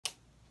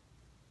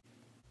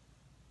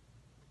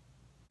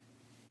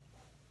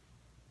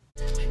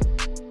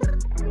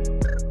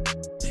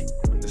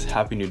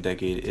Happy new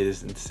decade. It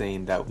is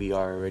insane that we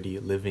are already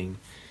living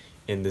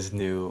in this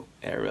new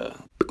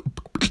era.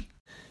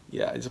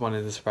 Yeah, I just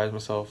wanted to surprise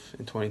myself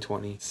in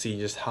 2020, see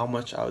just how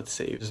much I would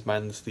save just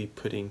mindlessly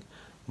putting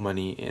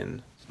money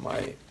in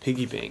my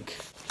piggy bank.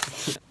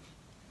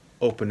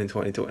 Open in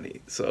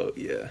 2020. So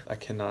yeah, I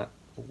cannot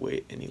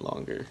wait any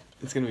longer.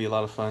 It's gonna be a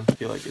lot of fun. I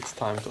feel like it's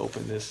time to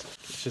open this.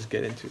 Let's just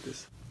get into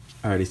this.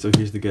 Alrighty, so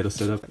here's the ghetto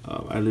setup.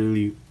 I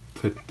literally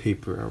put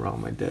paper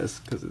around my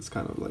desk because it's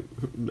kind of like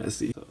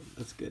messy. So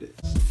let's get it.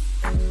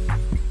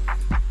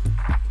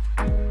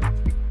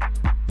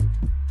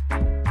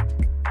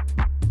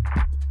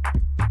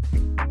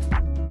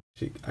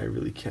 I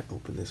really can't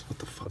open this. What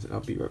the fuck? I'll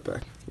be right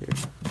back. Here.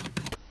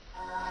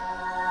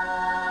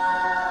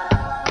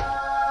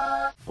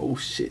 Oh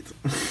shit.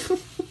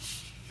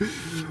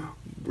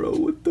 Bro,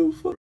 what the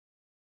fuck?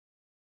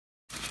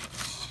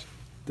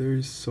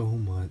 There's so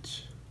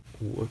much.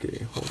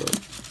 Okay, hold up.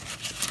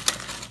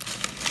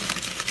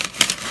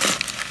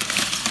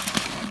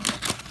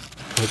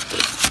 What the,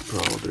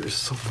 bro, there's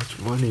so much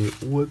money.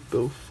 What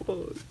the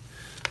fuck?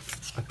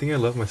 I think I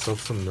left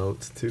myself some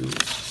notes too.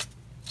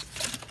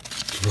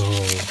 Bro.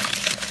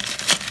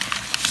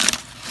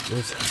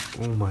 There's,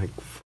 oh my.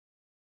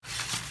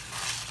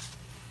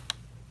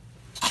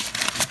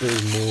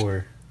 There's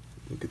more.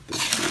 Look at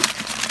this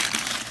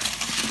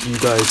shit. You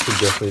guys should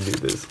definitely do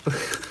this.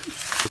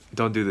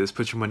 Don't do this.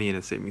 Put your money in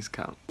a savings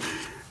account.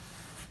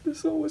 There's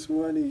so much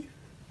money.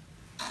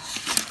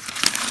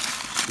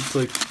 It's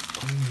like,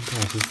 oh my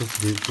gosh, it's a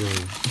weird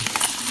feeling.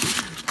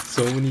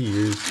 So many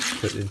years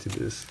put into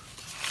this.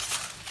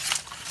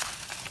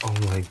 Oh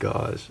my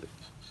gosh.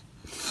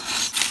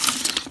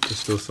 There's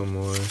still some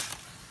more.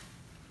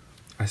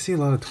 I see a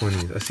lot of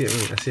 20s. I see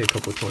a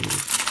couple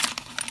 20s.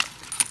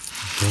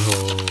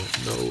 No,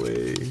 no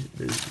way.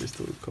 There's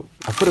still a couple.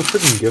 I put a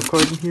freaking gift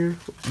card in here?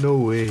 No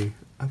way.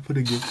 I put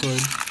a gift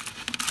card.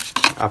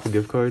 Apple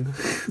gift card.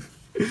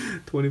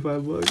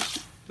 25 bucks.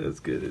 Let's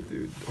get it,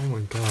 dude. Oh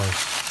my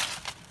gosh.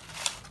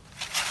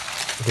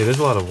 Okay, there's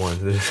a lot of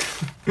ones. There's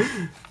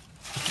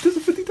a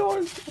 $50.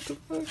 What the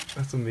fuck?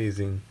 That's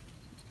amazing.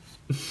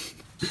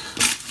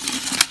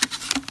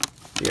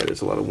 Yeah,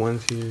 there's a lot of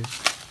ones here.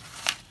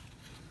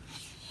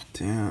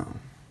 Damn.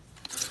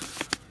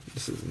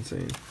 This is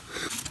insane.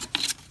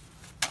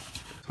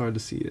 It's hard to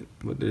see it,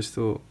 but there's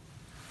still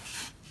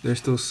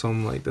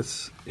some like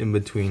that's in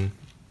between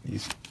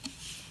these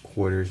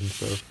quarters and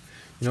stuff.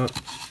 You know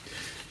what?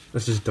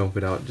 Let's just dump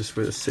it out just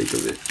for the sake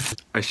of it.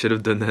 I should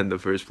have done that in the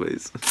first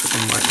place. I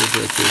might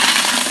regret it.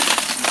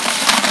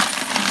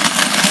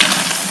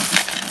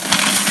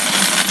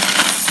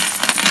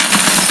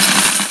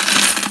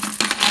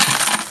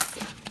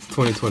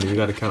 2020, we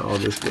gotta count all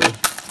this, bro.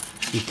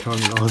 You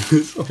counting all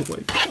this? Oh my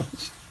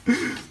gosh.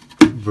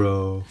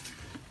 Bro,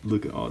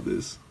 look at all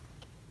this.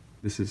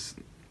 This is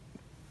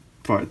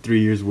part 3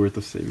 years worth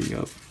of saving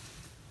up.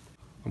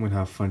 I'm gonna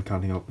have fun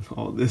counting up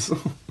all this.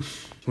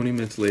 20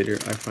 minutes later,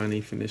 I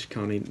finally finished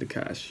counting the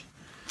cash.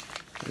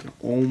 And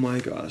oh my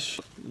gosh,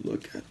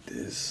 look at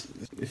this.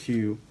 If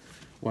you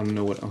want to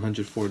know what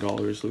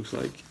 $104 looks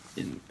like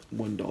in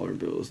 $1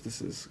 bills,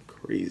 this is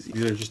crazy.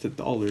 These are just the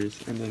dollars,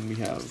 and then we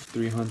have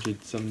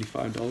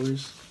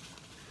 $375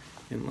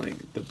 in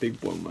like the big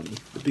boy money.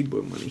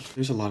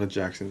 There's a lot of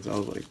Jacksons. I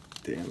was like,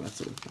 damn,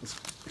 that's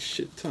a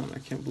shit ton. I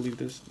can't believe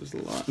there's a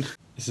lot.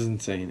 This is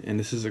insane, and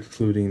this is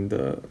excluding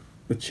the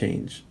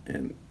change,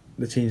 and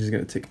the change is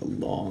gonna take a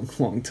long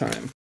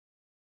time.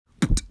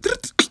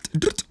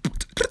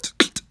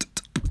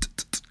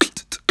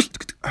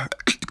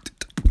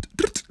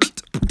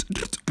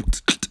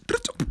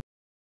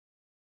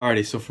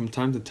 Alrighty, so from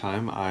time to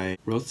time I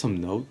wrote some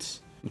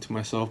notes to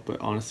myself, but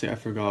honestly I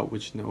forgot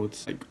which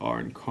notes like are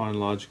in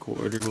chronological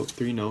order. I wrote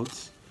 3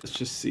 notes. Let's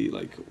just see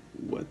like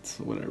what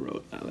I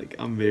wrote.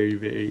 I'm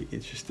very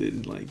interested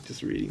in like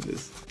just reading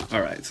this.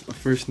 Alright, so the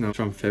first note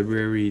from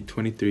February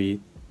 23,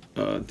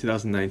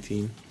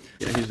 2019.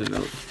 Yeah, here's the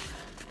note.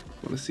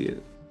 Wanna see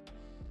it?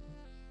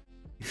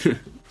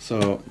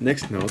 So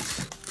next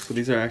notes. So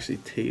these are actually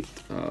taped.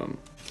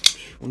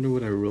 Wonder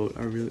what I wrote.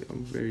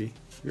 I'm very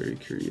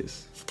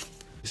curious.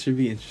 This should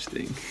be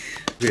interesting.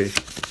 Okay,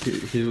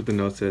 here's what the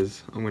note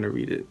says. I'm gonna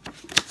read it.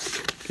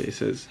 Okay, it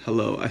says,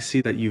 "Hello, I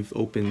see that you've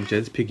opened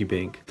Jed's piggy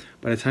bank.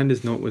 By the time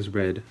this note was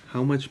read,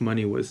 how much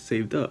money was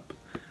saved up?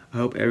 I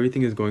hope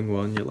everything is going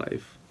well in your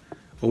life.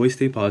 Always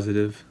stay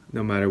positive,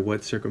 no matter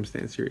what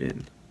circumstance you're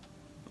in."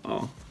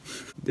 Oh,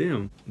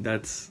 damn,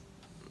 that's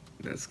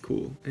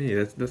cool. Hey,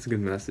 that's a good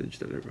message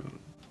that I wrote.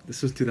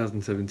 This was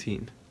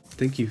 2017.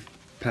 Thank you,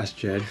 past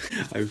Jed.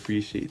 I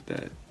appreciate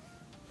that.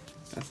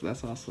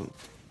 That's awesome.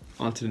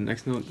 On to the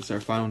next note. This is our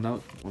final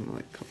note. I want to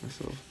like cut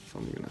myself, so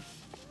I'm gonna,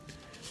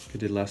 like I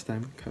did last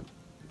time, cut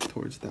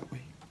towards that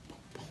way.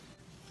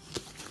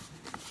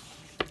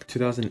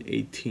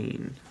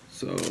 2018.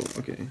 So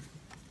okay.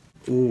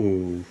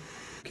 Ooh.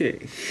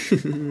 Okay.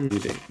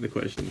 The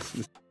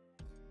questions.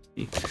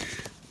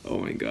 Oh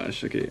my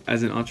gosh. Okay.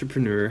 As an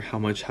entrepreneur, how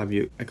much have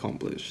you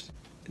accomplished?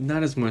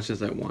 Not as much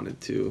as I wanted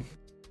to.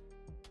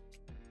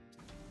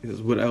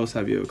 Because what else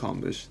have you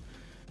accomplished?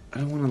 I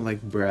don't want to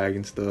like brag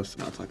and stuff,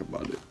 so I'll talk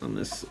about it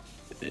unless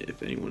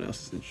if anyone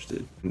else is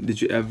interested.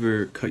 Did you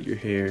ever cut your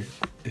hair?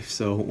 If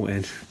so,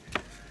 when?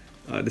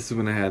 This is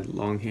when I had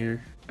long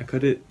hair. I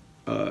cut it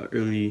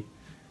early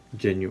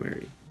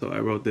January. So I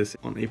wrote this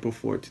on April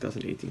 4th,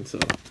 2018. So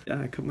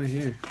yeah, I cut my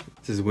hair.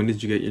 It says, when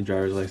did you get your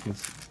driver's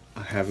license?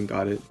 I haven't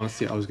got it.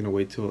 Honestly, I was gonna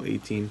wait till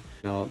 18.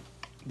 Now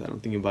that I'm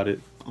thinking about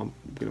it, I'm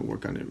gonna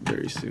work on it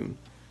very soon.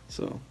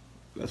 So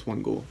that's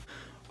one goal.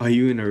 Are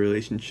you in a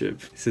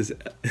relationship? It says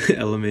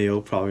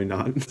LMAO, probably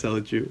not. Tell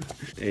the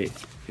truth. Hey,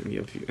 hit me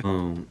up here.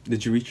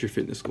 Did you reach your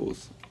fitness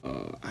goals?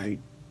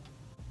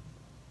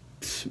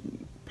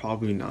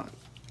 Probably not.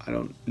 I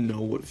don't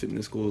know what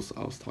fitness goals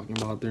I was talking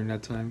about during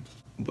that time,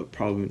 but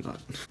probably not.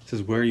 It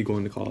says, where are you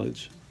going to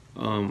college?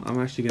 I'm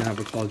actually gonna have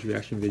a college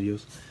reaction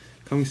videos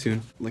coming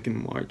soon, like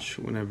in March,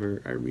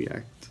 whenever I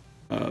react.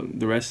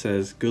 The rest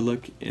says, good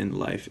luck in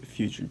life,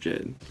 future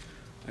Jed.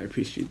 I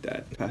appreciate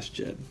that, past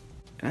Jed.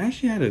 I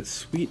actually had a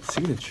sweet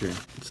signature.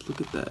 Let's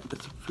look at that.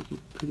 That's a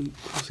pretty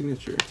cool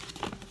signature.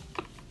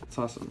 That's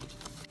awesome.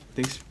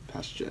 Thanks,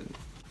 past Jed.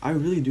 I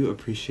really do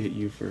appreciate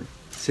you for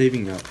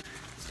saving up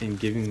and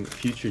giving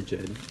future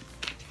Jed,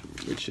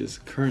 which is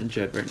current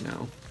Jed right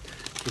now,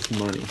 this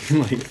money.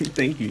 Like,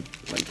 thank you.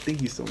 Like,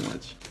 thank you so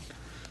much.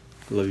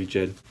 I love you,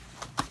 Jed.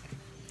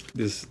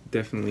 This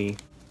definitely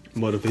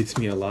motivates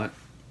me a lot.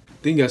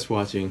 Thank you guys for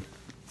watching.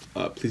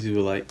 Please leave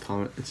a like,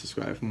 comment, and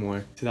subscribe for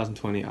more.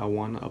 2020, I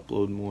want to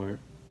upload more.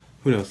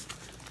 Who knows?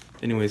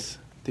 Anyways,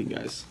 thank you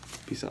guys.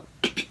 Peace out.